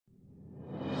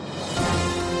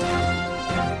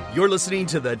You're listening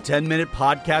to the 10-Minute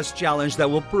Podcast Challenge that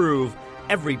will prove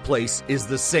every place is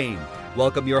the same.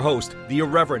 Welcome your host, the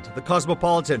irreverent, the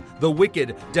cosmopolitan, the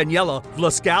wicked, Daniela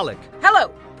Vlaskalik. Hello,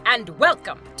 and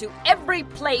welcome to Every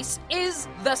Place is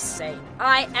the Same.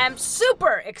 I am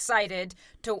super excited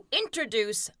to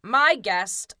introduce my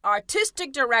guest,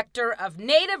 Artistic Director of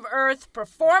Native Earth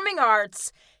Performing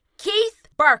Arts, Keith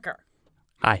Barker.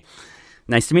 Hi.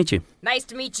 Nice to meet you. Nice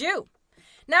to meet you.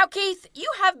 Now, Keith,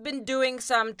 you have been doing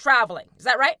some traveling. Is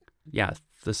that right? Yeah,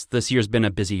 this year's been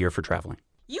a busy year for traveling.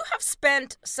 You have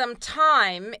spent some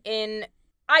time in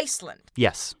Iceland.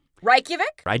 Yes.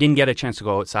 Reykjavik? I didn't get a chance to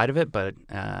go outside of it, but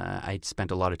I spent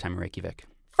a lot of time in Reykjavik.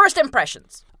 First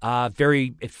impressions?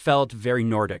 It felt very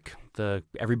Nordic.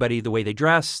 Everybody, the way they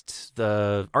dressed,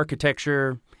 the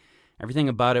architecture, everything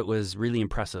about it was really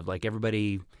impressive. Like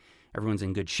everyone's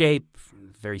in good shape,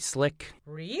 very slick.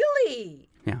 Really?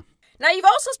 Yeah. Now, you've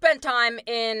also spent time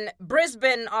in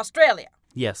Brisbane, Australia.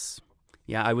 Yes.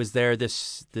 Yeah, I was there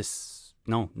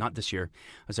not this year.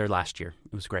 I was there last year.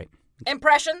 It was great.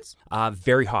 Impressions?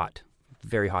 Very hot.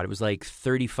 Very hot. It was like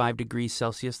 35 degrees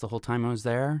Celsius the whole time I was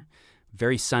there.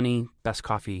 Very sunny. Best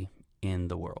coffee in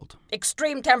the world.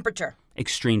 Extreme temperature.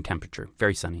 Extreme temperature.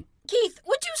 Very sunny. Keith,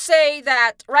 would you say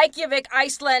that Reykjavik,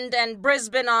 Iceland, and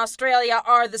Brisbane, Australia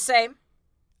are the same?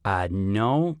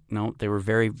 No. They were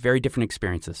very, very different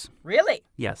experiences. Really?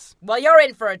 Yes. Well, you're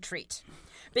in for a treat.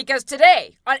 Because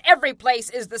today, on Every Place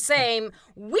is the Same,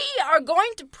 we are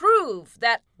going to prove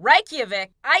that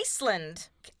Reykjavik, Iceland,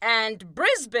 and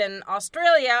Brisbane,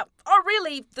 Australia are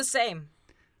really the same.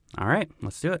 All right,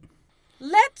 let's do it.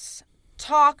 Let's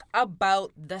talk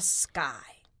about the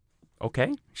sky.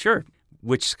 Okay, sure.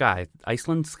 Which sky?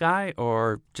 Iceland sky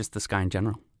or just the sky in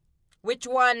general? Which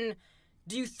one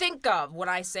do you think of when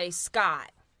I say sky?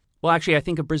 Well, actually, I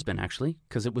think of Brisbane, actually,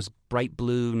 because it was bright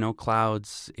blue, no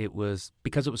clouds.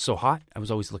 Because it was so hot, I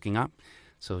was always looking up.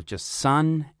 So just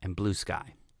sun and blue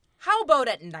sky. How about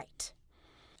at night?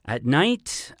 At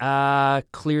night,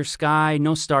 clear sky.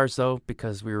 No stars, though,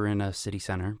 because we were in a city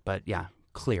center. But yeah,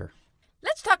 clear.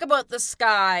 Let's talk about the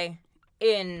sky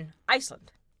in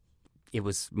Iceland. It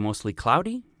was mostly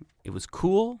cloudy. It was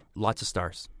cool. Lots of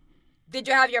stars. Did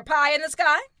you have your pie in the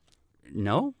sky?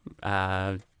 No.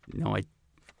 No,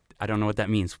 I don't know what that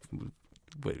means.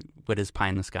 What is pie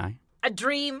in the sky? A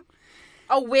dream?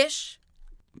 A wish?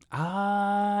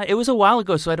 It was a while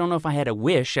ago, so I don't know if I had a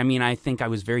wish. I mean, I think I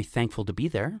was very thankful to be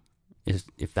there.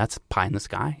 If that's pie in the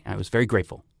sky, I was very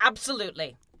grateful.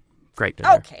 Absolutely. Great.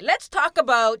 Okay, let's talk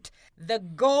about the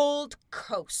Gold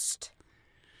Coast.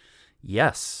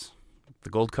 Yes,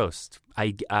 the Gold Coast.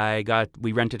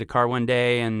 We rented a car one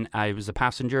day, and I was a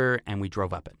passenger, and we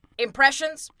drove up it.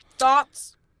 Impressions?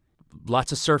 Thoughts?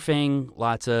 Lots of surfing,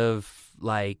 lots of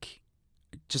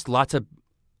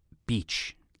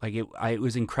beach. Like it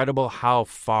was incredible how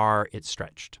far it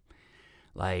stretched.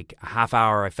 Like a half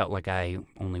hour, I felt like I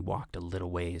only walked a little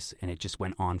ways, and it just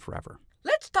went on forever.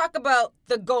 Let's talk about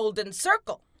the Golden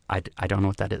Circle. I don't know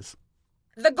what that is.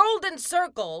 The Golden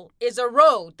Circle is a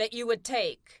road that you would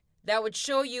take that would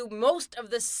show you most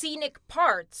of the scenic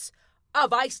parts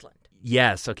of Iceland.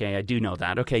 Yes, okay, I do know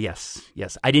that. Okay, yes.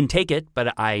 I didn't take it,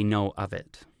 but I know of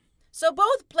it. So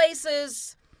both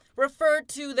places refer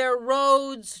to their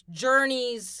roads,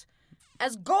 journeys,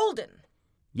 as golden.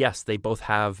 Yes, they both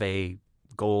have a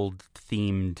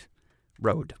gold-themed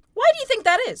road. Why do you think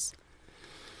that is?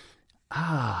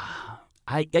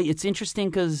 It's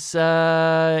interesting because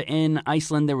in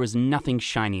Iceland there was nothing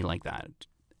shiny like that.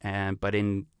 But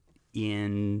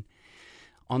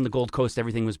on the Gold Coast,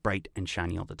 everything was bright and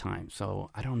shiny all the time. So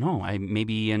I don't know.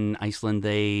 Maybe in Iceland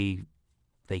they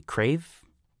crave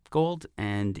gold,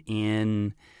 and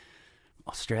in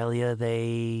Australia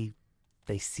they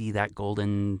see that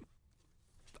golden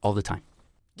all the time.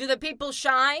 Do the people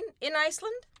shine in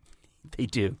Iceland? They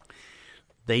do.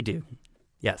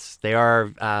 Yes, they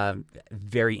are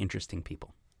very interesting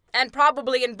people. And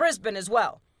probably in Brisbane as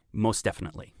well. Most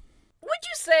definitely. Would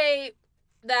you say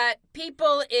that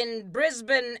people in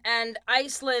Brisbane and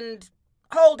Iceland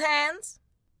hold hands?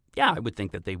 Yeah, I would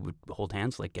think that they would hold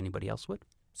hands like anybody else would.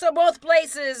 So both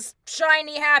places,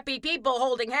 shiny, happy people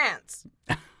holding hands.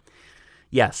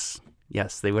 Yes,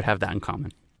 they would have that in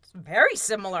common. It's very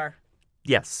similar.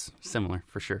 Yes, similar,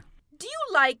 for sure. Do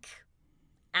you like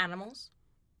animals?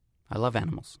 I love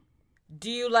animals. Do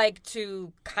you like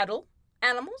to cuddle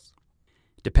animals?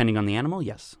 Depending on the animal,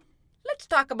 yes. Let's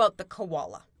talk about the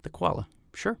koala. The koala,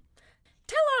 sure.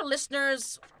 Tell our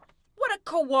listeners what a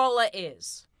koala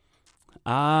is.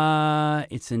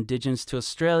 It's indigenous to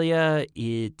Australia.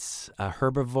 It's a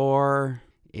herbivore.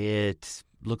 It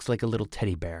looks like a little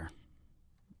teddy bear.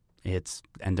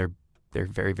 And they're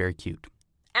very, very cute.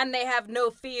 And they have no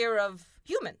fear of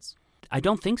humans. I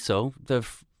don't think so.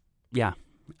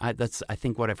 I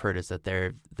think what I've heard is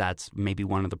that that's maybe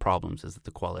one of the problems is that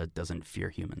the koala doesn't fear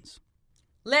humans.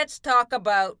 Let's talk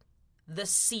about the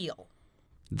seal.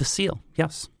 The seal,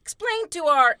 yes. Explain to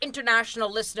our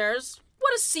international listeners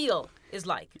what a seal is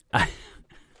like.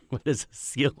 What is a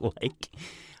seal like?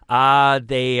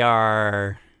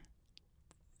 They're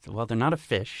not a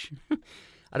fish.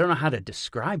 I don't know how to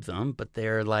describe them, but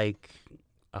they're like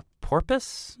a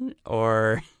porpoise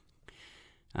but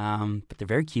they're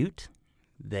very cute.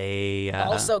 They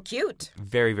also cute.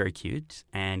 Very, very cute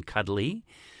and cuddly.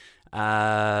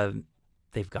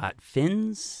 They've got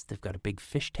fins. They've got a big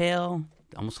fishtail.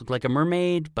 They almost look like a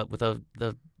mermaid, but with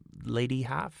the lady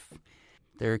half.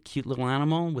 They're a cute little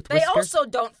animal with whiskers. They also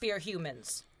don't fear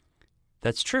humans.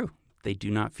 That's true. They do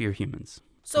not fear humans.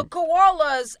 So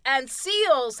koalas and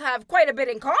seals have quite a bit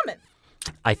in common.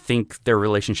 I think their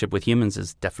relationship with humans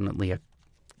is definitely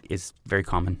is very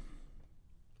common.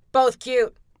 Both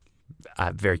cute.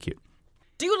 Very cute.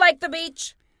 Do you like the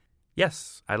beach?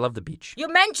 Yes, I love the beach.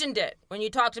 You mentioned it when you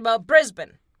talked about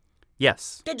Brisbane.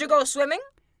 Yes. Did you go swimming?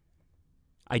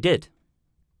 I did.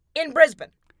 In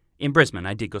Brisbane? In Brisbane,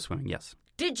 I did go swimming, yes.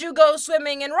 Did you go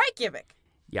swimming in Reykjavik?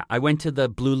 Yeah, I went to the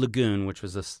Blue Lagoon, which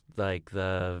was I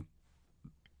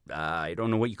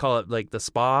don't know what you call it, like the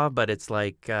spa, but it's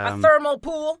like... a thermal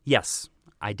pool? Yes,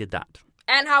 I did that.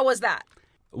 And how was that?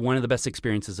 One of the best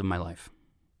experiences of my life.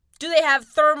 Do they have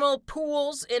thermal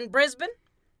pools in Brisbane?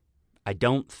 I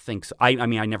don't think so. I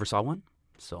mean, I never saw one,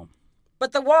 so...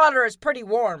 But the water is pretty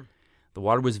warm. The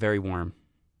water was very warm.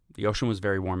 The ocean was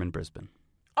very warm in Brisbane.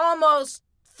 Almost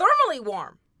thermally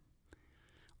warm.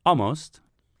 Almost.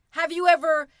 Have you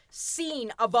ever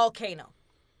seen a volcano?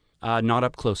 Not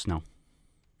up close, no.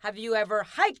 Have you ever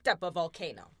hiked up a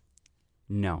volcano?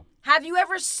 No. Have you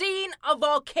ever seen a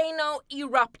volcano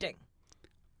erupting?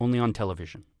 Only on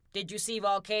television. Did you see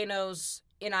volcanoes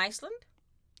in Iceland?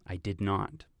 I did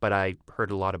not, but I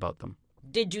heard a lot about them.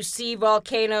 Did you see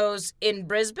volcanoes in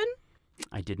Brisbane?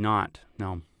 I did not,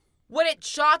 no. Would it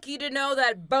shock you to know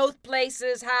that both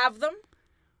places have them?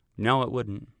 No, it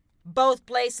wouldn't. Both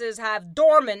places have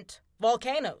dormant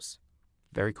volcanoes.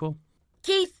 Very cool.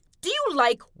 Keith, do you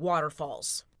like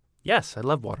waterfalls? Yes, I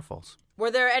love waterfalls.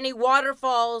 Were there any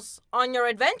waterfalls on your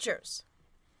adventures?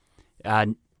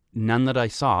 None that I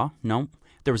saw, no.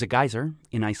 There was a geyser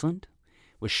in Iceland,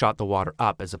 which shot the water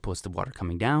up as opposed to water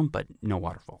coming down, but no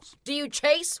waterfalls. Do you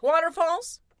chase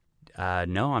waterfalls?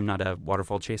 No, I'm not a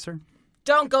waterfall chaser.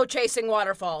 Don't go chasing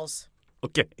waterfalls.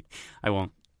 Okay, I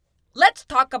won't. Let's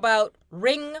talk about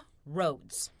ring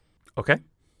roads. Okay.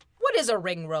 What is a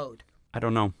ring road? I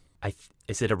don't know.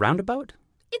 Is it a roundabout?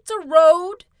 It's a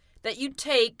road that you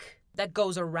take that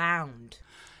goes around.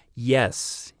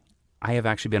 Yes. I have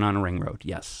actually been on a ring road,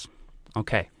 yes.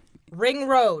 Okay. Ring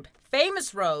road.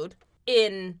 Famous road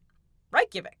in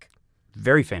Reykjavik.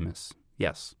 Very famous,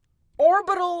 yes.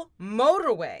 Orbital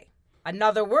motorway.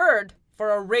 Another word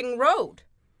for a ring road.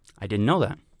 I didn't know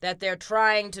that. That they're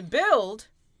trying to build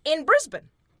in Brisbane.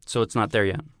 So it's not there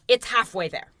yet? It's halfway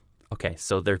there. Okay,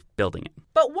 so they're building it.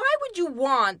 But why would you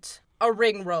want a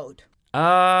ring road?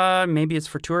 Maybe it's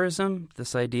for tourism.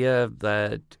 This idea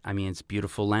that, it's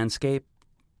beautiful landscape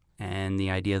and the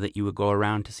idea that you would go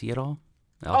around to see it all.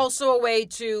 Oh. Also a way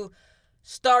to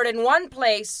start in one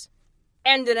place,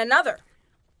 end in another.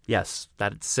 Yes,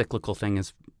 that cyclical thing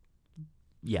is,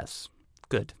 yes,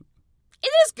 good.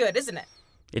 It is good, isn't it?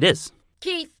 It is.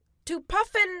 Keith, to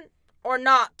puffin or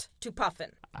not to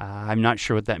puffin? I'm not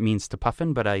sure what that means to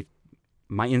puffin, but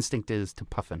my instinct is to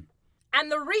puffin.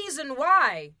 And the reason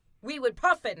why we would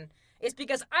puffin is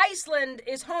because Iceland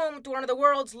is home to one of the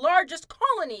world's largest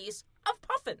colonies of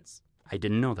puffins. I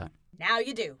didn't know that. Now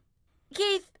you do.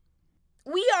 Keith,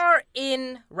 we are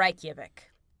in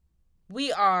Reykjavik.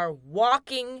 We are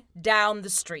walking down the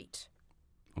street.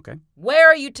 Okay. Where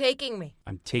are you taking me?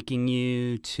 I'm taking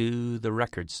you to the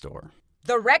record store.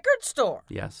 The record store?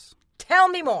 Yes. Tell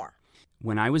me more.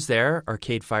 When I was there,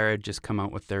 Arcade Fire had just come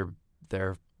out with their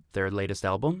latest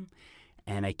album,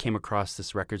 and I came across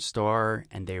this record store,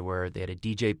 and they had a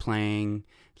DJ playing,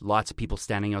 lots of people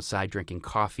standing outside drinking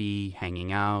coffee,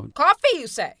 hanging out. Coffee, you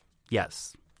say?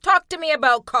 Yes. Talk to me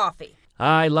about coffee.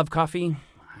 I love coffee.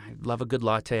 I love a good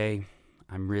latte.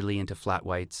 I'm really into flat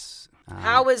whites.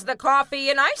 How is the coffee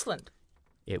in Iceland?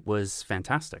 It was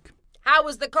fantastic. How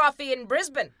was the coffee in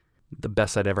Brisbane? The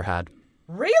best I'd ever had.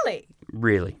 Really?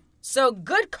 Really. So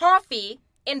good coffee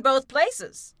in both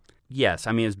places? Yes.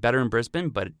 It was better in Brisbane,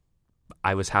 but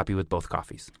I was happy with both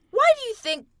coffees. Why do you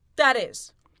think that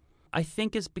is? I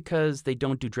think it's because they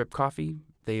don't do drip coffee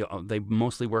They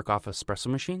mostly work off espresso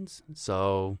machines,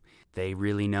 so they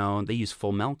really know. They use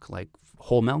full milk, like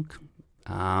whole milk.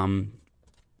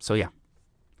 So yeah,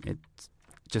 it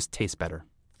just tastes better.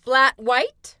 Flat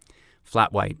white?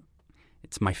 Flat white.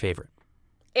 It's my favorite.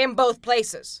 In both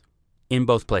places? In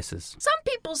both places. Some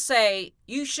people say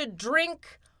you should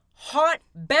drink hot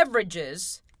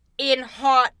beverages in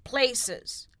hot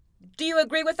places. Do you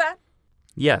agree with that?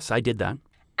 Yes, I did that.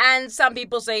 And some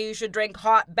people say you should drink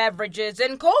hot beverages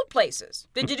in cold places.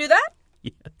 Did you do that?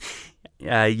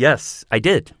 Yes, I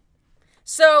did.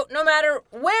 So no matter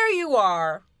where you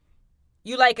are,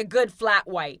 you like a good flat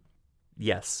white?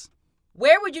 Yes.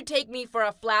 Where would you take me for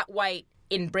a flat white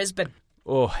in Brisbane?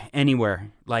 Oh,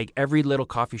 anywhere. Like every little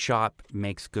coffee shop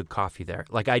makes good coffee there.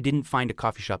 Like I didn't find a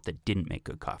coffee shop that didn't make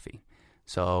good coffee.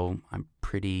 So I was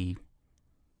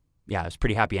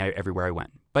pretty happy everywhere I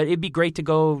went. But it'd be great to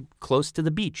go close to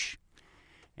the beach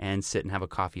and sit and have a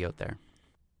coffee out there.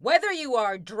 Whether you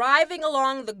are driving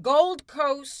along the Gold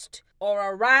Coast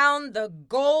or around the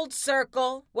Gold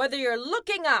Circle, whether you're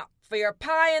looking up for your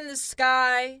pie in the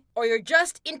sky, or you're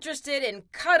just interested in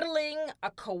cuddling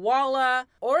a koala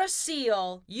or a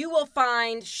seal, you will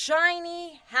find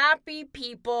shiny, happy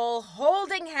people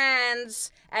holding hands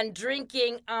and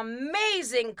drinking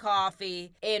amazing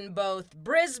coffee in both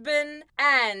Brisbane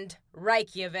and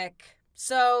Reykjavik.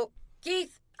 So,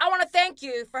 Keith, I want to thank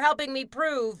you for helping me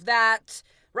prove that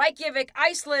Reykjavik,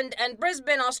 Iceland, and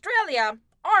Brisbane, Australia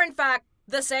are in fact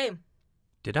the same.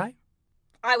 Did I?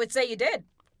 I would say you did.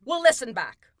 We'll listen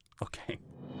back. Okay.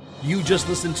 You just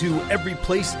listened to Every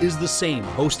Place is the Same,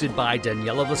 hosted by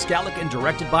Daniela Vlaskalik and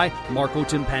directed by Marco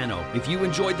Timpano. If you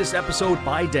enjoyed this episode,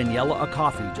 buy Daniela a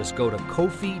coffee. Just go to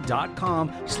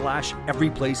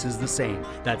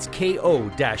ko-fi.com/everyplaceisthesame. That's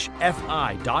ko-fi.com.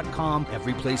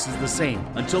 Every Place is the Same.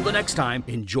 Until the next time,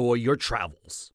 enjoy your travels.